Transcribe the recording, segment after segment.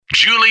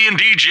Julie and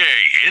DJ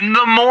in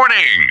the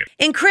morning.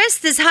 And Chris,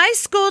 this high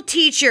school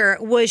teacher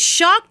was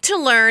shocked to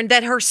learn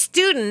that her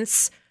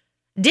students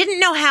didn't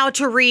know how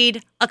to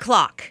read a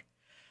clock.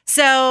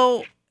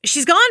 So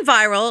she's gone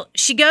viral.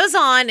 She goes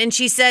on and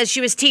she says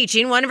she was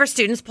teaching. One of her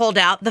students pulled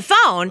out the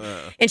phone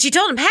and she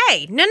told him,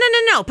 hey,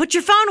 no, put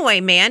your phone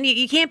away, man.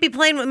 You can't be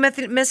playing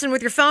with messing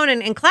with your phone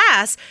in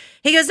class.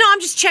 He goes, no,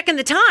 I'm just checking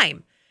the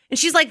time. And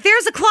she's like,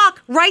 there's a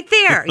clock right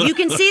there. You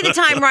can see the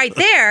time right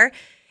there.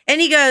 And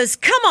he goes,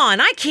 come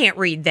on, I can't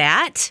read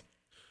that.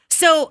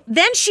 So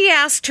then she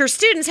asked her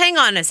students, hang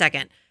on a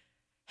second,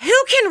 who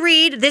can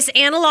read this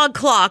analog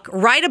clock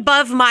right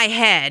above my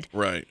head?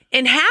 Right.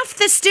 And half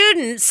the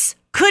students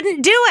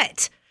couldn't do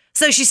it.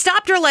 So she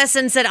stopped her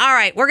lesson and said, all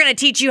right, we're going to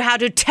teach you how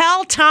to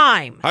tell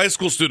time. High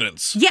school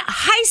students. Yeah,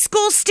 high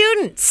school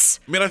students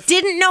I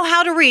didn't know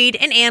how to read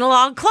an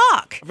analog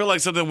clock. I feel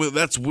like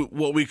that's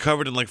what we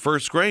covered in like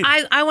first grade.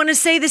 I want to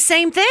say the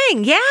same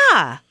thing.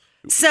 Yeah.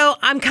 So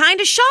I'm kind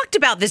of shocked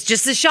about this,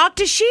 just as shocked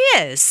as she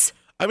is.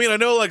 I mean, I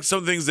know like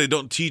some things they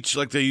don't teach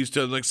like they used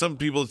to. Like some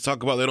people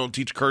talk about they don't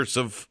teach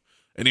cursive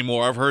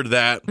anymore. I've heard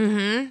that.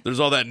 Mm-hmm. There's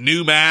all that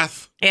new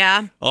math.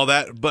 Yeah. All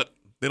that, but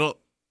they don't.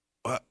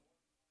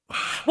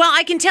 Well,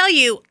 I can tell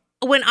you,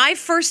 when I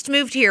first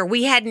moved here,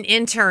 we had an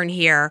intern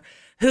here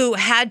who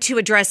had to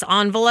address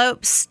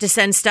envelopes to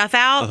send stuff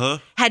out,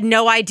 had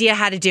no idea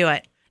how to do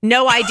it.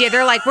 No idea.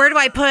 They're like,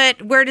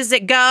 where does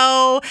it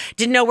go?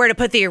 Didn't know where to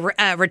put the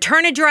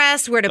return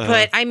address, where to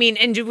put, and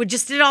we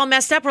just did it all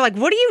messed up. We're like,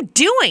 what are you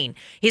doing?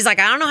 He's like,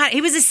 I don't know how. He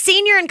was a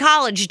senior in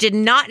college, did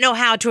not know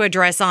how to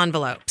address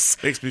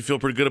envelopes. Makes me feel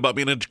pretty good about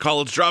being a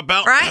college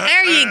dropout. Right?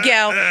 There you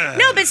go.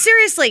 No, but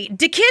seriously,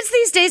 do kids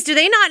these days, do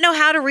they not know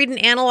how to read an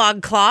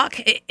analog clock?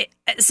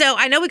 So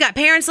I know we got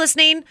parents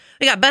listening.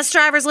 We got bus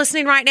drivers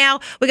listening right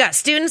now. We got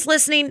students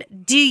listening.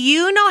 Do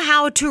you know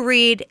how to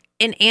read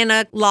an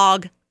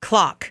analog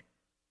clock?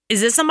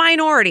 Is this a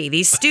minority?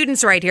 These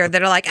students right here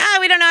that are like,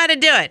 we don't know how to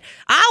do it.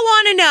 I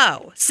want to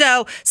know.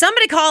 So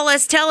somebody call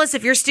us, tell us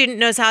if your student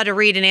knows how to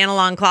read an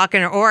analog clock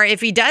or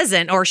if he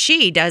doesn't or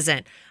she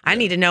doesn't. I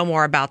need to know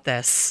more about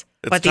this.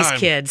 These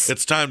kids.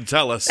 It's time to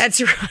tell us.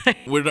 That's right.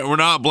 We're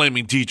not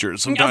blaming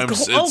teachers.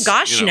 Sometimes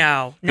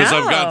no. Because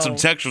I've got some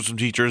texts from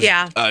teachers.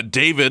 Yeah.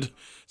 David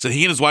said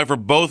he and his wife are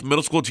both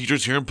middle school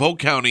teachers here in Polk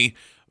County.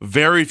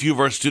 Very few of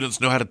our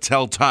students know how to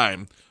tell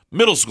time.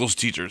 Middle school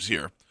teachers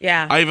here.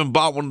 Yeah. I even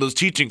bought one of those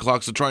teaching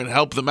clocks to try and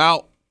help them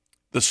out.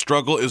 The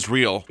struggle is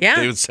real, yeah.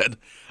 David said.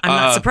 I'm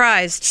not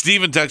surprised.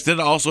 Stephen texted,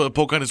 also a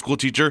Polk County school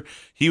teacher.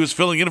 He was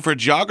filling in for a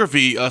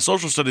geography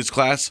social studies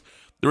class.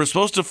 They were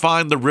supposed to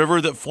find the river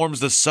that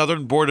forms the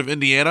southern border of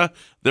Indiana.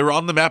 They were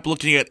on the map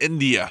looking at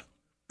India.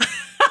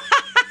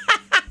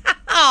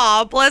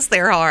 Oh, bless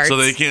their hearts. So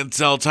they can't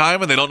tell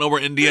time, and they don't know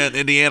where India and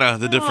Indiana,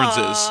 the difference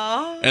is.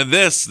 And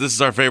this is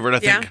our favorite, I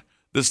think. Yeah.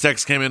 This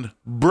text came in,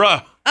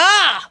 bruh.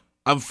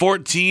 I'm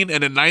 14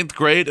 and in 9th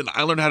grade, and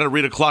I learned how to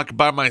read a clock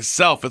by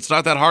myself. It's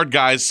not that hard,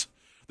 guys.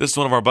 This is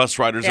one of our bus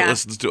riders that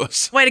listens to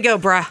us. Way to go,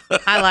 bruh.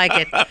 I like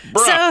it.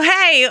 So,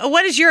 hey,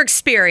 what is your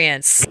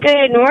experience?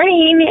 Good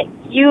morning.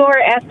 You were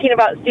asking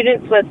about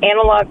students with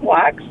analog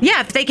clocks.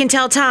 Yeah, if they can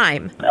tell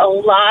time. A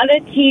lot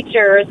of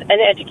teachers and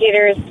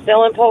educators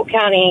still in Polk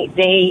County,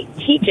 they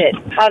teach it,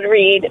 how to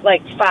read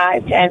like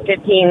 5, 10,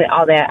 15,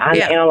 all that on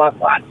the analog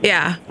clock.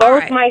 Yeah.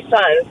 Both my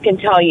sons can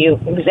tell you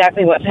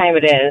exactly what time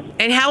it is.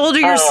 And how old are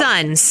your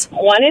sons?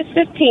 One is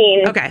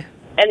 15. Okay.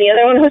 And the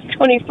other one was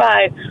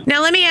 25.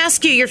 Now, let me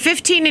ask you, your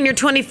 15 and your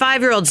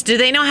 25-year-olds, do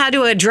they know how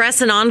to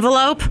address an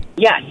envelope?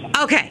 Yes.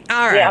 Okay,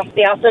 all right. Yeah,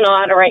 they also know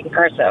how to write in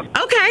cursive.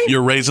 Okay.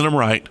 You're raising them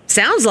right.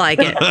 Sounds like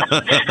it.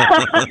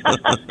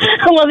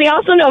 Well, they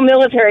also know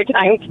military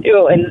time,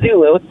 too, in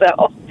Zulu,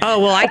 so. Oh,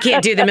 well, I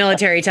can't do the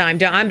military time.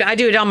 I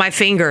do it on my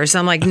fingers.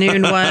 I'm like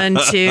noon, 1,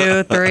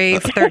 2, 3,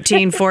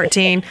 13,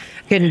 14.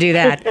 Couldn't do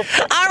that.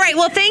 All right,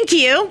 well, thank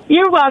you.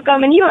 You're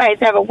welcome, and you guys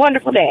have a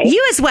wonderful day.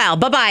 You as well.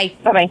 Bye-bye.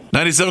 Bye-bye.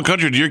 97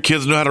 Country, do your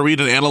kids know how to read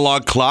an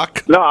analog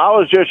clock? No, I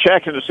was just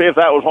checking to see if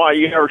that was why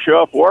you never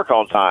show up to work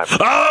on time.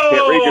 Oh!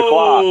 Can't read your clock.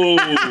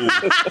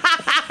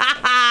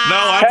 No,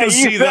 I can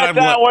see that I'm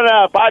that one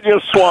up. I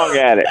just swung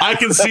at it. I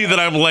can see that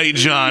I'm late,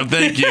 John.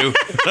 Thank you.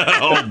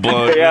 Oh,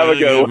 boy. Have a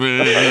good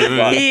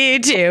one. You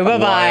too.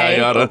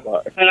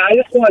 Bye-bye. And I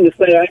just wanted to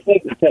say, I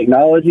think the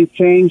technology's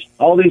changed.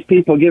 All these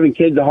people giving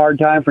kids a hard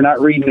time for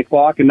not reading the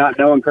clock and not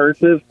knowing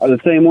cursive are the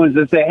same ones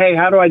that say, hey,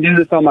 how do I do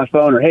this on my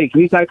phone? Or, hey,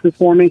 can you type this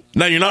for me?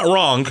 No, you're not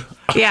wrong.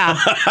 Yeah.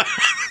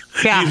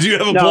 Yeah. You do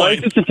have a No,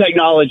 point. it's just a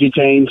technology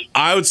change.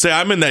 I would say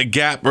I'm in that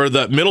gap or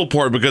that middle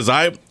part because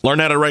I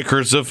learned how to write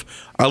cursive.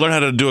 I learned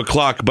how to do a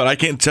clock, but I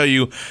can't tell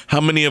you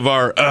how many of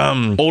our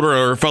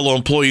older fellow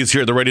employees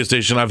here at the radio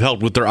station I've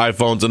helped with their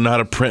iPhones and how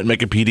to print and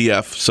make a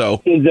PDF. So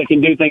Kids that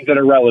can do things that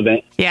are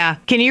relevant. Yeah.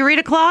 Can you read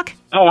a clock?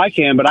 Oh, I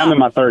can, but I'm in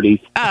my 30s.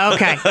 Oh,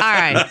 okay. All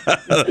right.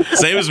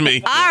 Same as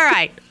me. All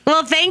right.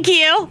 Well, thank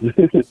you.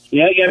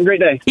 Yeah, you have a great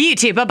day. You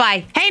too.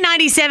 Bye-bye. Hey,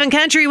 97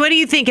 Country, what do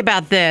you think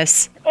about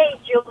this? Hey,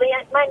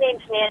 Julian. My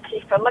name's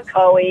Nancy from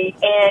McCoy,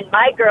 and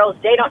my girls,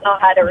 they don't know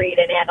how to read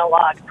an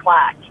analog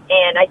clock.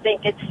 And I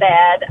think it's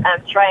sad.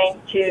 I'm trying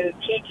to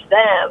teach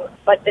them.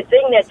 But the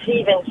thing that's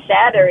even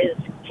sadder is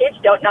kids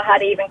don't know how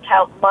to even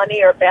count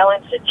money or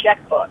balance a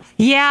checkbook.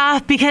 Yeah,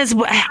 because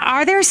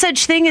are there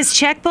such thing as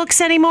checkbooks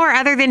anymore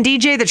other than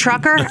DJ the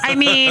trucker? I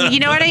mean, you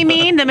know what I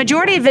mean? The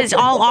majority of it is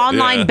all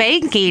online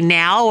banking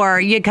now, or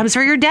it comes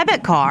for your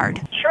debit card.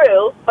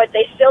 True, but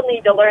they still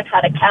need to learn how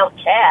to count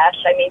cash.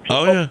 I mean,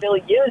 people still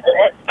use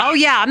it. Oh,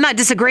 yeah, I'm not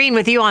disagreeing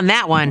with you on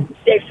that one.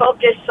 They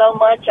focus so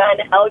much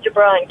on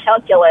algebra and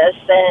calculus,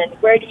 and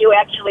where do you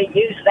actually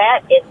use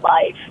that in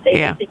life?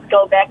 They need to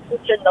go back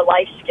teaching the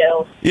life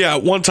skills. Yeah,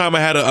 one time I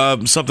had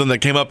something that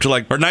came up to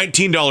like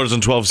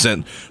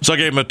 $19.12. So I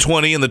gave them a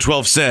 20 and the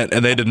 12 cent,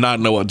 and they did not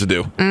know what to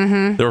do.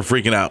 Mm-hmm. They were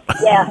freaking out.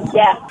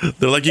 Yeah.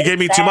 They're like, you gave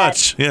me too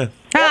much. Yeah.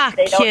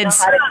 They don't know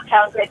how to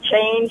count the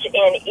change,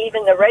 and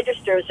even the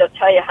registers will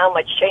tell you how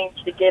much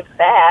change to give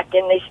back,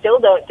 and they still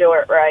don't do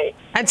it right.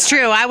 That's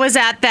true. I was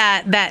at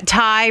that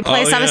Thai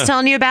place I was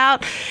telling you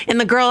about, and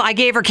the girl, I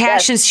gave her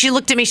cash, and she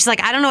looked at me, she's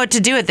like, I don't know what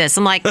to do with this.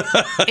 I'm like,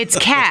 it's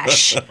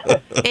cash.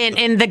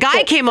 And the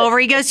guy came over,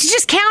 he goes, you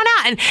just count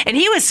out. And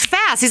he was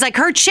fast. He's like,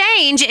 her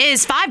change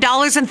is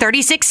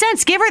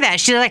 $5.36. Give her that.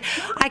 She's like,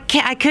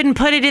 I couldn't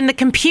put it in the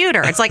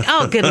computer. It's like,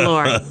 oh, good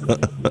Lord.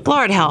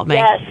 Lord help me.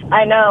 Yes,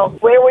 I know.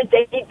 Where would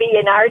they be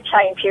in our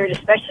time period,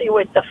 especially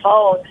with the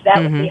phones?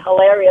 That would be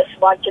hilarious,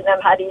 watching them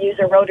how to use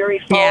a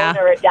rotary phone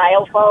or a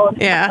dial phone.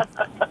 Yeah.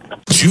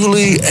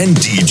 Julie and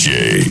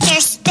DJ. They're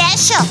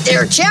special.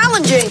 They're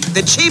challenging.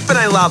 They're cheap and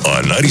I love them.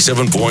 On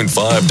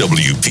 97.5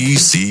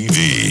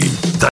 WPCV.